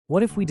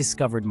What if we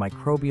discovered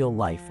microbial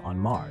life on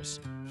Mars?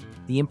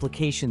 The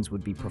implications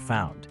would be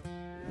profound.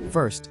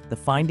 First, the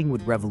finding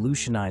would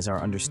revolutionize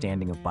our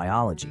understanding of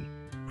biology,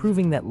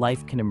 proving that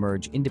life can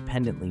emerge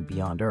independently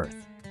beyond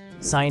Earth.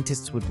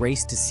 Scientists would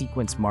race to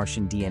sequence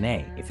Martian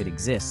DNA, if it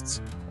exists,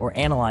 or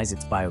analyze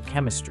its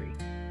biochemistry,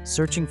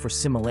 searching for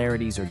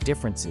similarities or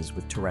differences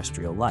with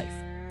terrestrial life.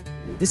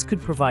 This could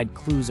provide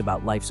clues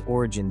about life's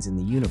origins in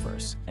the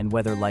universe and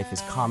whether life is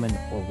common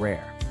or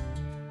rare.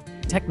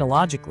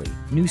 Technologically,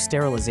 new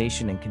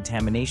sterilization and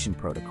contamination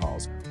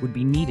protocols would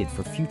be needed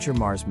for future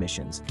Mars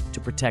missions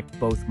to protect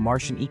both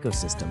Martian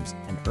ecosystems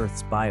and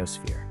Earth's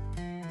biosphere.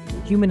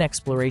 Human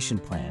exploration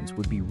plans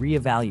would be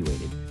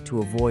reevaluated to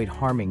avoid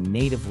harming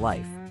native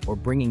life or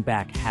bringing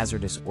back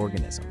hazardous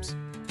organisms.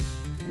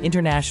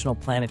 International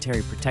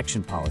planetary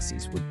protection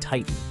policies would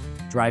tighten,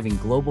 driving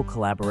global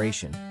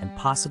collaboration and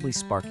possibly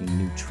sparking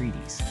new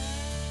treaties.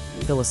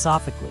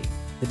 Philosophically,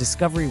 the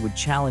discovery would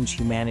challenge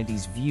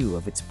humanity's view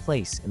of its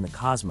place in the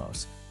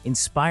cosmos,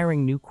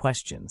 inspiring new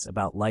questions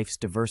about life's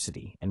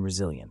diversity and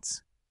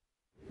resilience.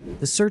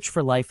 The search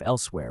for life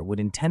elsewhere would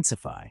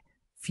intensify,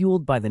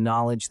 fueled by the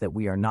knowledge that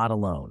we are not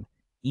alone,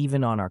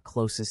 even on our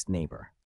closest neighbor.